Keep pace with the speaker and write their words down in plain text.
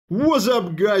What's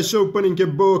up, guys? Opening a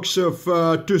box of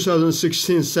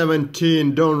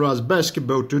 2016-17 Donruss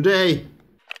Basketball today.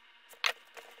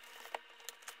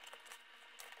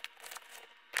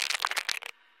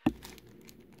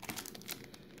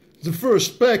 The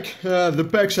first pack, the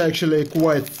pack's actually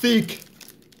quite thick.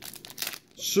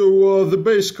 So the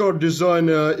base card design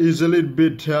is a little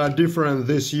bit different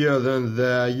this year than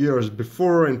the years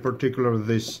before. In particular,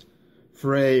 this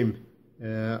frame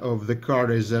of the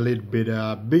card is a little bit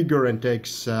bigger and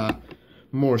takes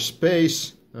more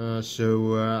space.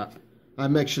 So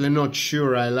I'm actually not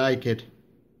sure I like it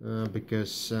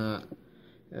because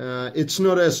it's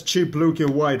not as cheap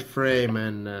looking white frame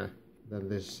and than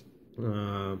this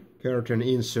carton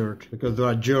insert, because there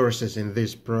are jerseys in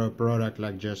this product,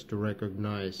 like just to make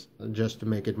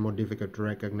it more difficult to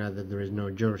recognize that there is no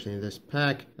jersey in this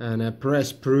pack. And a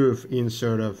press proof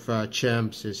insert of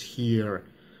champs is here.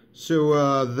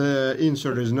 So the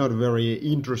insert is not very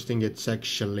interesting. It's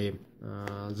actually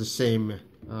the same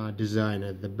design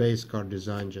as the base card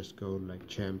design, just gold like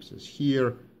champs is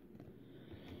here.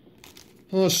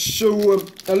 So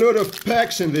a lot of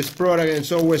packs in this product, and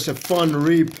it's always a fun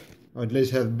rip, or at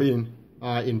least has been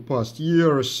in past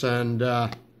years. And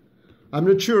I'm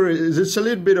not sure, it's a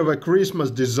little bit of a Christmas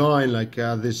design, like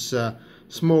this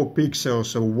small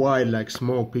pixels of white, like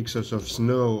small pixels of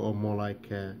snow, or more like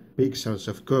pixels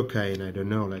of cocaine. I don't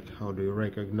know, like how do you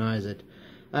recognize it?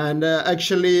 And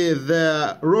actually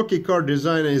the rookie card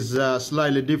design is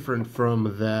slightly different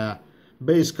from the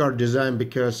base card design,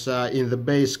 because in the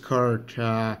base card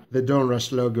the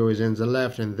Donruss logo is in the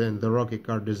left, and then the rookie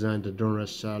card design, the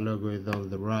Donruss logo is on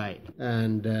the right.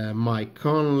 And Mike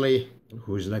Conley,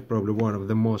 who is like probably one of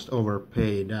the most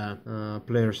overpaid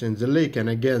players in the league, and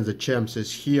again the champs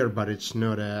is here, but it's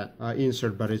not a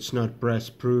insert, but it's not press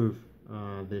proof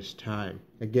this time.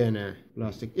 Again a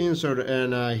plastic insert,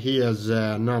 and he has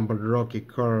a numbered rookie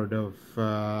card of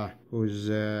who's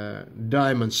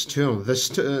Diamond Stone.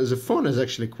 The font is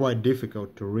actually quite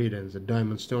difficult to read, and the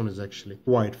Diamond Stone is actually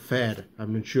quite fat.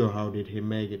 I'm not sure how did he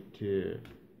make it to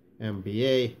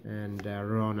NBA. And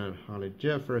Ronald Holly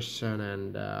Jefferson,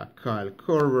 and Kyle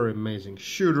Korver, amazing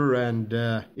shooter, and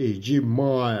E.G.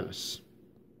 Miles.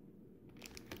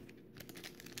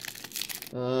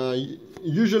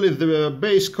 Usually the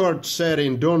base card set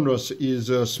in Donruss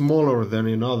is smaller than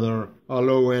in other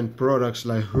low-end products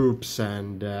like Hoops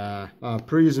and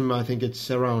Prism. I think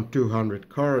it's around 200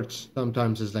 cards.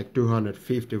 Sometimes it's like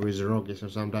 250 with Rockies, or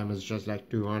sometimes it's just like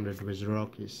 200 with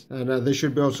Rockies. And they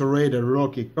should be also rated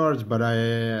rookie cards, but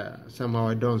somehow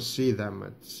I don't see them.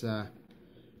 It's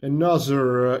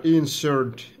another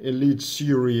insert Elite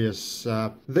Series.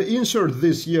 The insert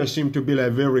this year seem to be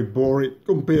like very boring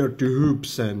compared to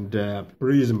Hoops and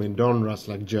Prism in Donruss,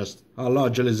 like just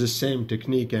largely the same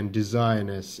technique and design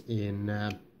as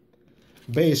in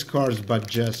base cards, but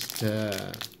just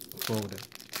photo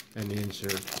and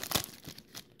insert.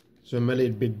 So I'm a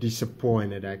little bit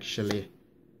disappointed actually.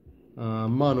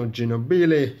 Manu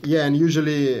Ginobili. Yeah, and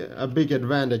usually a big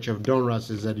advantage of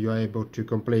Donruss is that you are able to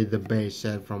complete the base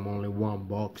set from only one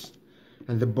box,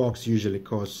 and the box usually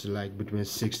costs like between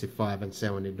 $65 and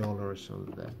 $70 on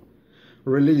the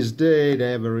release date.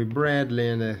 Avery Bradley,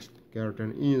 and a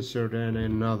carton insert, and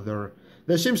another.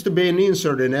 There seems to be an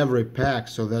insert in every pack,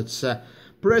 so that's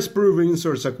press proof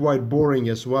inserts are quite boring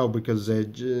as well, because they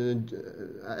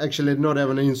actually not have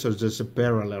an insert, just a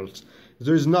parallels.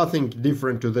 There is nothing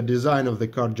different to the design of the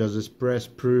card, just this press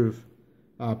proof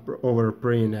over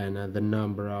print and the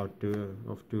number out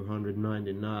of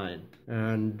 299.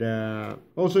 And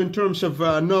also in terms of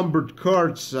numbered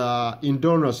cards in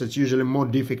Donruss, it's usually more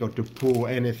difficult to pull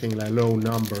anything like low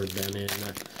numbered than in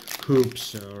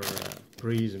Hoops or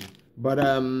Prism. But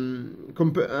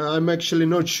I'm actually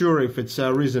not sure if it's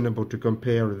reasonable to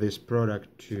compare this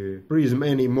product to Prism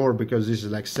anymore, because this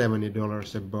is like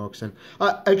 $70 a box. And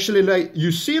actually, like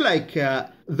you see, like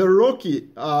the rookie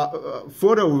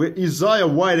photo with Isaiah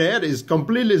Whitehead is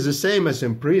completely the same as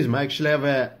in Prism. I actually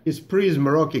have his Prism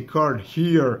rookie card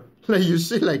here. Like you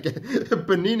see, like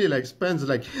Panini like spends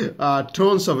like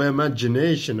tons of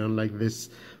imagination on like this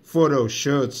photo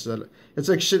shoots. It's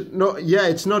actually not, yeah,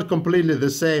 it's not completely the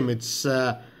same. It's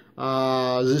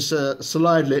this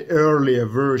slightly earlier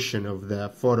version of the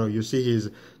photo. You see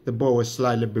the bow is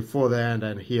slightly before the end,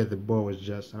 and here the bow is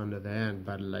just under the end.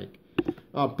 But like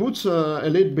puts a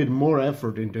little bit more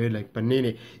effort into it, like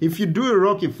Panini. If you do a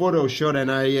Rocky photo shot,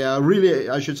 and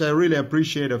I should say I really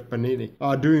appreciate of Panini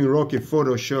doing Rocky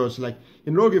photo shots. Like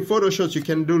in Rocky photo shots, you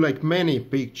can do like many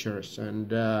pictures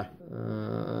and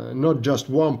not just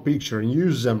one picture, and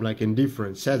use them like in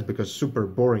different sets, because it's super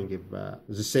boring if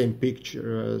the same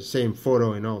picture, same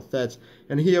photo in all sets.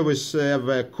 And here we have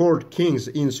a Court Kings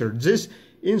insert. This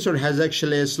insert has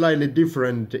actually a slightly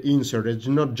different insert. It's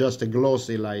not just a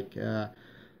glossy like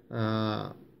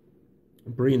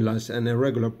Greenlands and a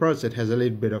regular parts. It has a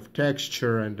little bit of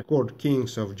texture, and Court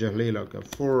Kings of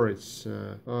Jalilok 4, it's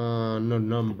not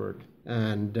numbered.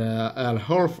 And Al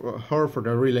Horford,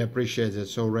 I really appreciate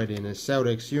it's already in a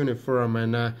Celtics uniform,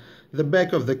 and the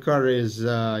back of the card is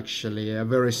actually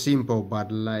very simple,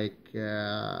 but like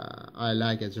I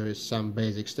like it. There is some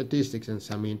basic statistics and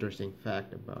some interesting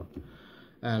fact about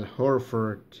Al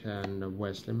Horford and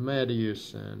Wesley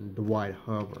Matthews and Dwight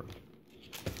Howard,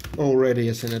 already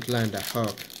as an Atlanta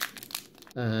Hawk,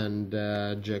 and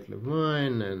Jack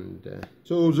Levine, and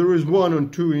so there is 1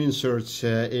 and 2 inserts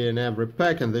in every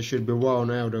pack, and there should be 1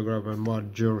 autograph and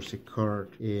 1 jersey card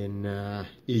in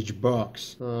each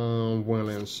box.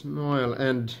 Williams, Noel,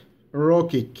 and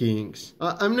Rocky Kings.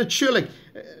 I'm not sure, like,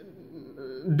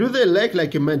 do they lack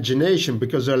like imagination,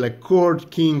 because they're like Court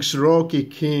Kings, Rocky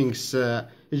Kings?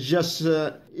 It's just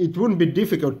it wouldn't be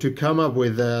difficult to come up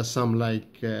with some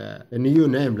like a new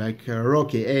name, like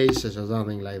Rocky Aces or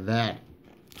something like that,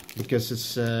 because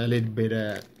it's a little bit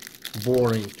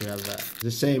boring to have the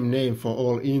same name for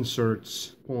all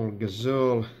inserts. Paul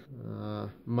Gasol,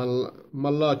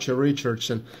 Malachi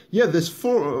Richardson. Yeah,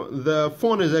 the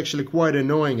font is actually quite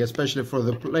annoying, especially for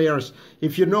the players.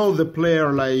 If you know the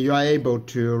player, like, you are able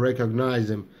to recognize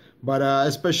him. But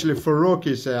especially for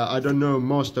rookies, I don't know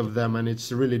most of them, and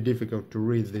it's really difficult to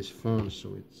read this font.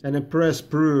 So it's and a press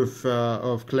proof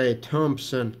of Klay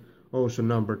Thompson, also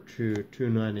number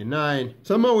 299.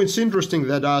 Somehow it's interesting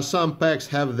that some packs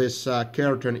have this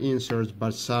carton inserts,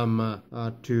 but some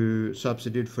to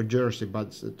substitute for jersey,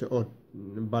 but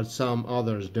some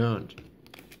others don't.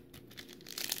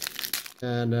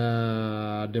 And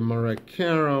DeMarre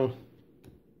Carroll,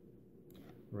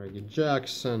 Reggie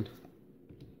Jackson.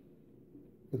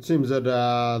 It seems that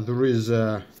there is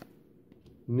an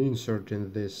insert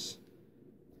in this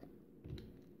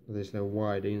like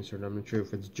wide insert. I'm not sure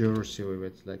if it's jersey or if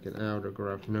it's like an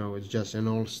autograph. No, it's just an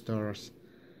All-Stars.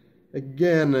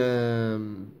 Again,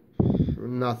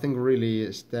 nothing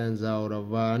really stands out of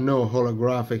no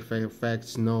holographic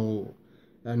effects, no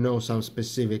some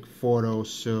specific photos.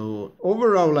 So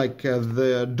overall, like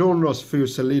the Donruss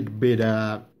feels a little bit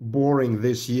boring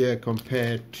this year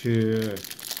compared to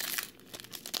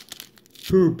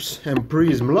Hoops and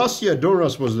Prism. Last year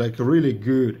Donruss was like really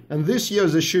good, and this year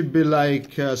there should be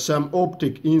like some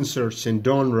optic inserts in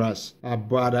Donruss,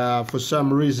 but for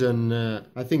some reason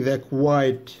I think they're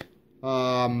quite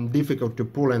difficult to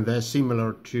pull, and they're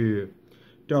similar to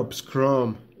Topps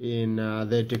Chrome in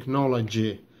their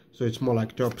technology, so it's more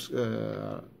like Topps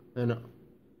and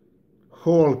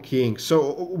Hall Kings.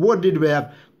 So what did we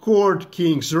have? Court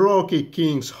Kings, Rocky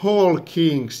Kings, Hall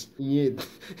Kings. Yeah.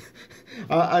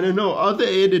 I don't know, are the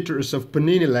editors of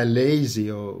Panini like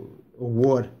lazy or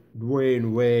what?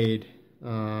 Dwayne Wade,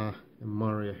 and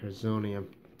Mario Hezonja.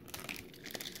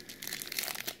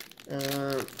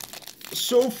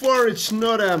 So far it's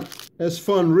not as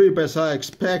fun rip as I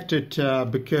expected,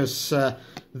 because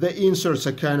the inserts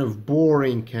are kind of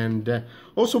boring, and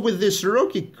also with these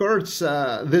Rocky cards,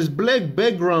 this black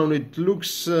background, it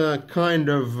looks kind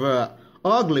of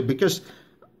ugly, because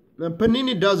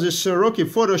Panini does this Rocky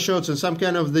photo shots and some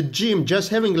kind of the gym. Just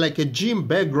having like a gym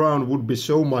background would be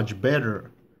so much better.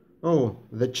 Oh,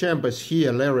 the champ is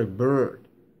here, Larry Bird.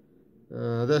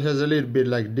 That has a little bit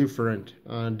like different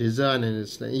design, and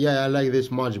it's like, yeah, I like this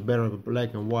much better,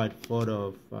 black and white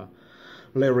photo of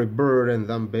Larry Bird and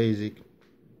then basic.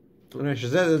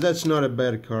 That's not a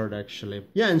bad card actually.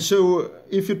 Yeah, and so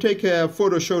if you take a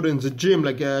photo shot in the gym,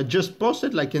 like just post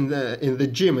it like in the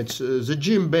gym. It's the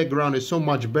gym background is so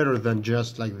much better than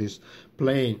just like this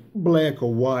plain black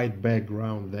or white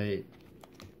background they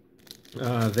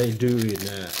do in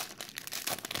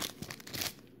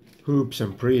Hoops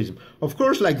and Prism. Of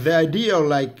course, like the ideal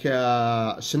like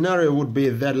scenario would be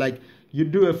that like you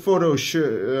do a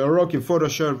Rocky photo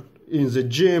shot in the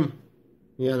gym.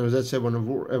 Yeah, no, that's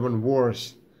even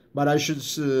worse. But I should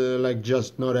like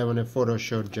just not having a photo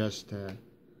shot, just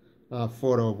a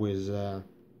photo with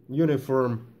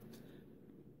uniform.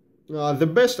 The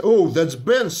best. Oh, that's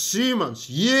Ben Simmons.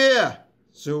 Yeah.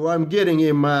 So I'm getting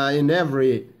him in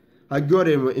every. I got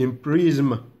him in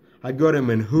Prism. I got him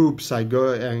in hoops. I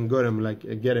got him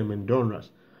get him in Donruss.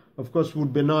 Of course,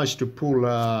 would be nice to pull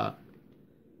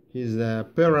his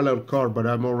parallel card, but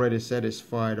I'm already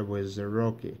satisfied with the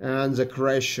Rocky and the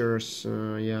Crashers.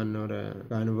 Yeah, not a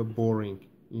kind of a boring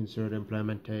insert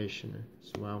implementation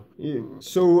as well. Yeah.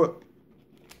 So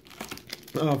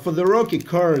for the Rocky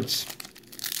cards,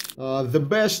 the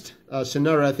best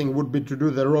scenario I think would be to do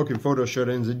the Rocky Photoshop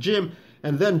in the gym,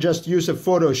 and then just use a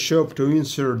Photoshop to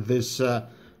insert this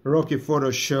Rocky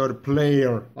Photoshop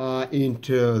player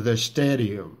into the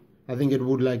stadium. I think it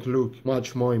would look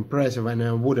much more impressive, and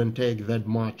it wouldn't take that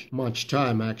much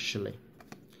time actually.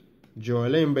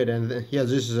 Joel Embiid, and yes,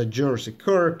 this is a jersey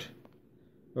card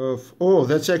of, oh,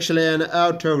 that's actually an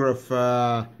autograph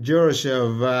jersey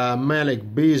of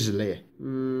Malik Beasley.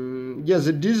 Yes,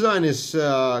 the design is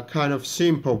kind of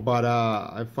simple, but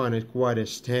I find it quite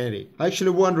aesthetic. I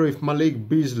actually wonder if Malik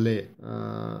Beasley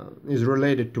is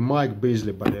related to Mike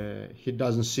Beasley, but he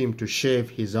doesn't seem to shave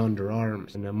his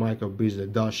underarms, and Michael Beasley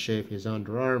does shave his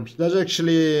underarms. That's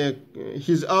actually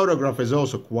his autograph is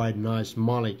also quite nice.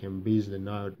 Malik and Beasley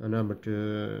now number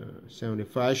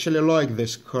 275. I actually like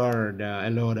this card a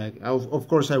lot. Of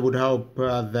course, I would hope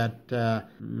that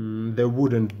there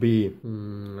wouldn't be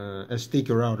a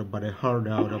sticker out, but a hard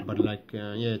out, but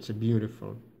yeah, it's a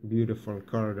beautiful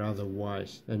card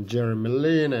otherwise. And Jeremy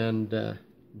Lin and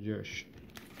Josh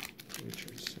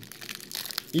Richardson.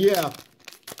 Yeah,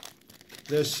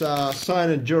 this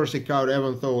signed jersey card,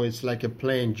 even though it's like a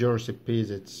plain jersey piece,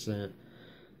 it's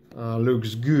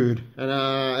looks good, and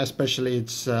especially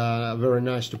it's very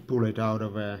nice to pull it out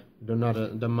of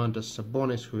Domantas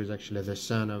Sabonis, who is actually the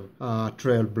son of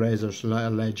Trailblazers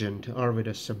legend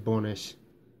Arvydas Sabonis.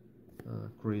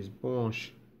 Chris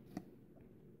Bosh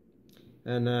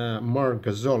and Marc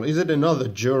Gasol. Is it another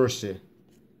jersey?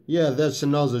 Yeah, that's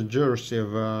another jersey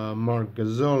of Marc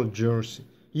Gasol jersey.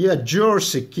 Yeah,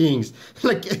 Jersey Kings.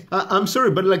 I'm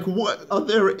sorry, but what are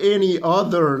there any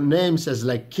other names as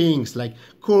Kings,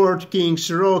 Court Kings,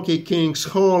 Rocky Kings,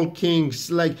 Hall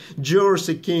Kings,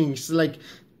 Jersey Kings,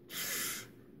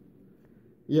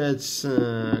 yeah, it's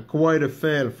quite a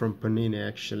fail from Panini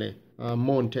actually.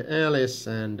 Monte Ellis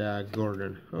and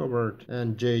Gordon Howard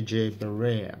and JJ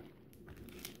Barea.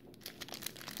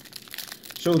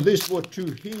 So these were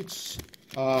 2 hits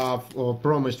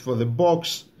promised for the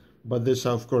box, but this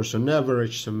of course on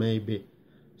average, so maybe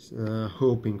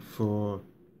hoping for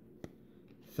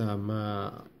some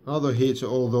other hits,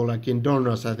 although in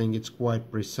Donruss I think it's quite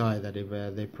precise that if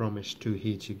they promise 2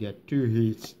 hits, you get 2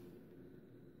 hits.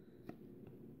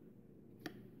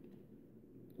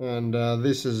 And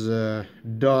this is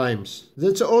Dimes.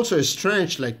 That's also a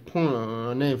strange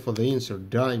name for the insert,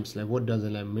 Dimes. What does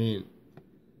that mean?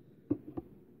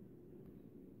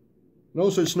 And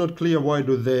also it's not clear why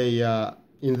do they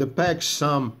in the pack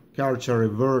some cards are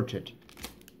reverted.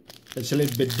 It's a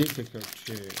little bit difficult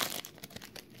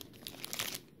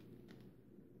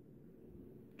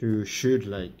to shoot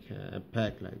a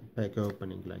pack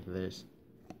opening like this.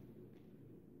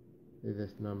 Is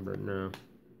this number? No.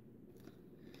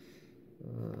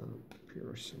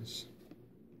 Pearsons.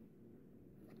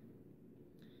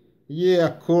 Yeah,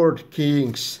 Court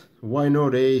Kings. Why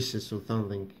not aces or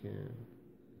something?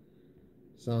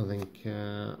 Something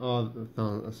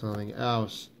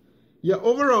else. Yeah,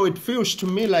 overall it feels to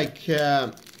me like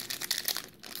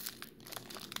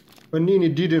Panini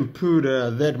didn't put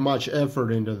that much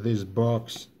effort into this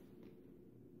box.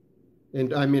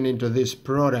 And I mean into this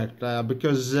product,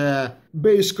 because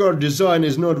base card design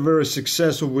is not very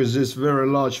successful with this very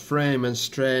large frame and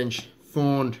strange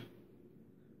font.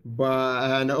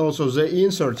 And also the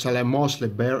inserts are mostly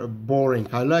boring.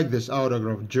 I like this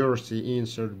autograph jersey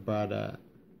insert, but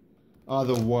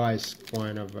otherwise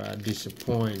kind of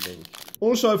disappointing.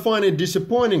 Also, I find it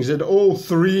disappointing that all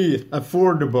 3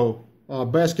 affordable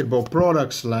basketball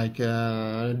products like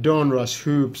Donruss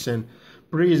Hoops and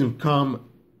Prism come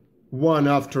one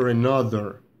after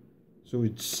another. So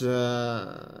it's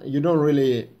you don't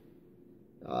really.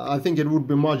 I think it would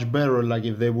be much better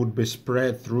if they would be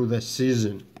spread through the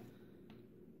season.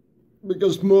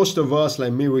 Because most of us,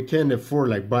 like me, we can't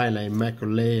afford buying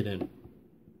Immaculate and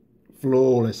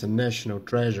Flawless and National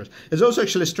Treasures. It's also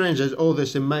actually strange that all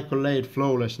these Immaculate,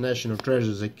 Flawless, National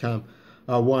Treasures, they come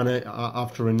one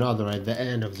after another at the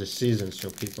end of the season, so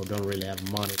people don't really have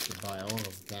money to buy all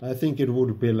of that. I think it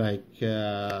would be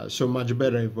so much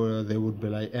better if they would be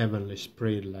evenly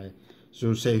spread.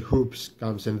 So say Hoops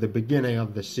comes in the beginning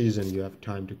of the season, you have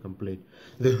time to complete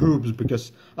the Hoops,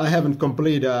 because I haven't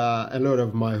completed a lot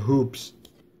of my Hoops.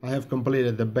 I have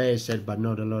completed the base set, but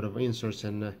not a lot of inserts,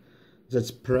 and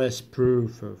that's press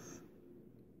proof of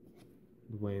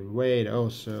Dwayne Wade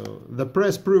also. The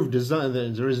press-proof design,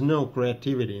 there is no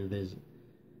creativity in these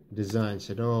designs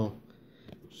at all.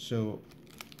 So,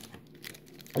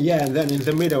 yeah, and then in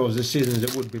the middle of the season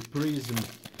there would be Prism.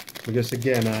 Because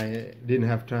again, I didn't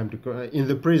have time to... In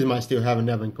the Prism, I still haven't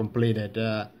even completed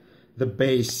the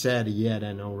base set yet,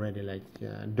 and already like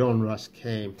Donruss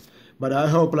came. But I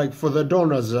hope like for the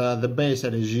Donruss, the base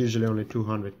set is usually only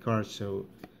 200 cards, so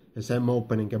as I'm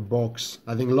opening a box,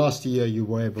 I think last year you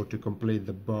were able to complete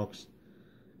the box,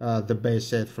 the base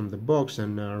set from the box,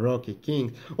 and Rocky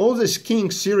King. All these King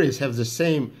series have the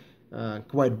same,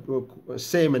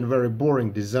 same and very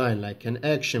boring design, like an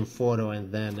action photo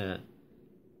and then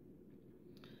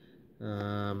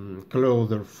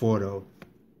closer photo.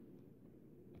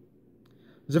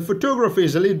 The photography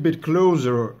is a little bit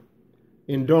closer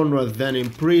in Donruss than in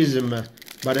Prism,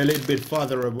 but a little bit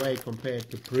farther away compared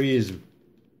to Prism.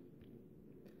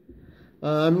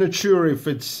 I'm not sure if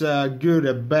it's good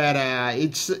or bad.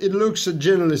 It looks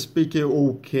generally speaking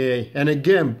okay. And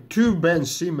again, 2 Ben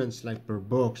Simmons like per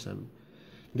box. I'm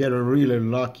getting really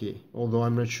lucky. Although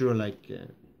I'm not sure like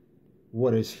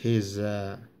what is his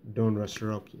Donruss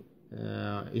rookie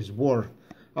is worth.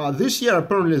 This year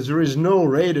apparently there is no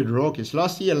rated rookies.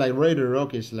 Last year like rated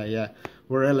rookies like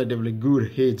were relatively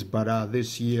good hits, but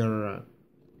this year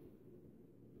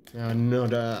I'm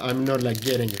not like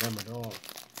getting them at all.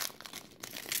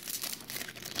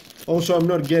 Also, I'm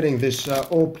not getting this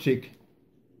optic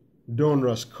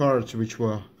Donruss cards, which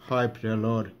were hyped a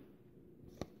lot.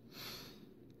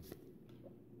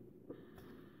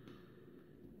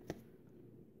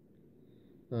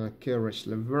 Karis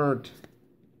LeVert.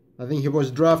 I think he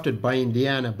was drafted by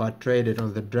Indiana, but traded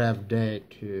on the draft day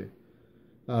to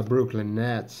Brooklyn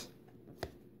Nets.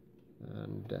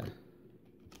 And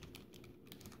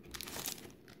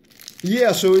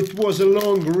yeah, so it was a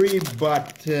long read,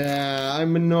 but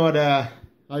I'm not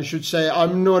I should say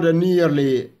I'm not a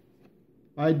nearly...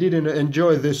 I didn't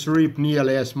enjoy this reap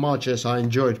nearly as much as I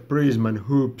enjoyed Prism and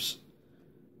Hoops,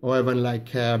 or even like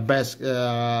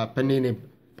Panini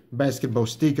Basketball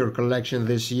sticker collection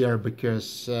this year,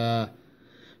 because the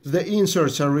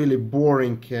inserts are really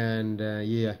boring. And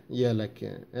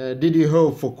did you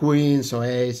hope for queens or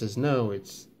aces? No,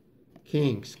 it's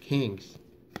kings.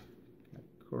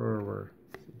 Curver,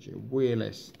 J.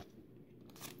 Willis.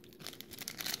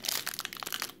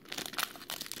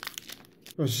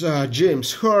 It was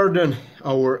James Harden,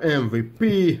 our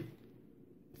MVP.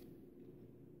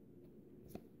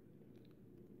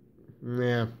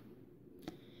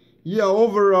 Yeah,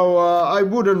 overall, I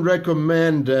wouldn't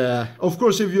recommend... of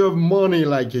course, if you have money,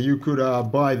 like, you could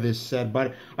buy this set,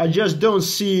 but I just don't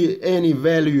see any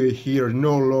value here,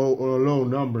 no low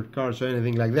numbered cards or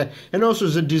anything like that. And also,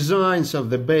 the designs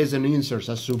of the base and inserts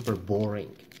are super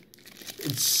boring.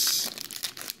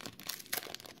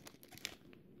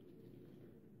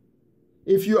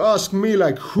 If you ask me,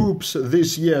 like, Hoops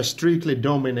this year strictly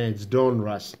dominates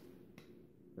Donruss.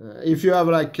 If you have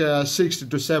like $60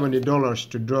 to $70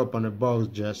 to drop on a box,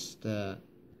 just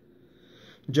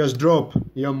drop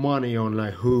your money on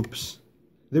like Hoops.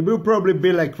 There will probably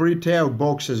be like retail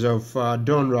boxes of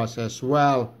Donruss as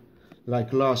well,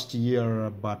 like last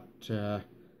year, but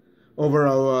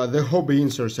overall the hobby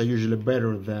inserts are usually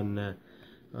better than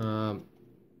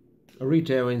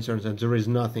retail inserts, and there is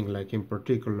nothing like in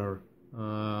particular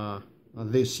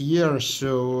this year.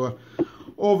 So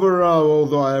overall,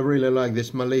 although I really like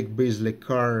this Malik Beasley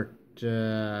card,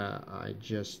 I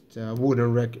just I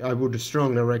would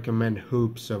strongly recommend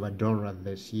Hoops over Donruss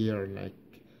this year.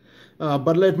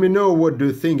 But let me know what do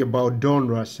you think about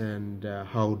Donruss, and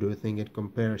how do you think it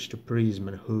compares to Prism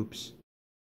and Hoops.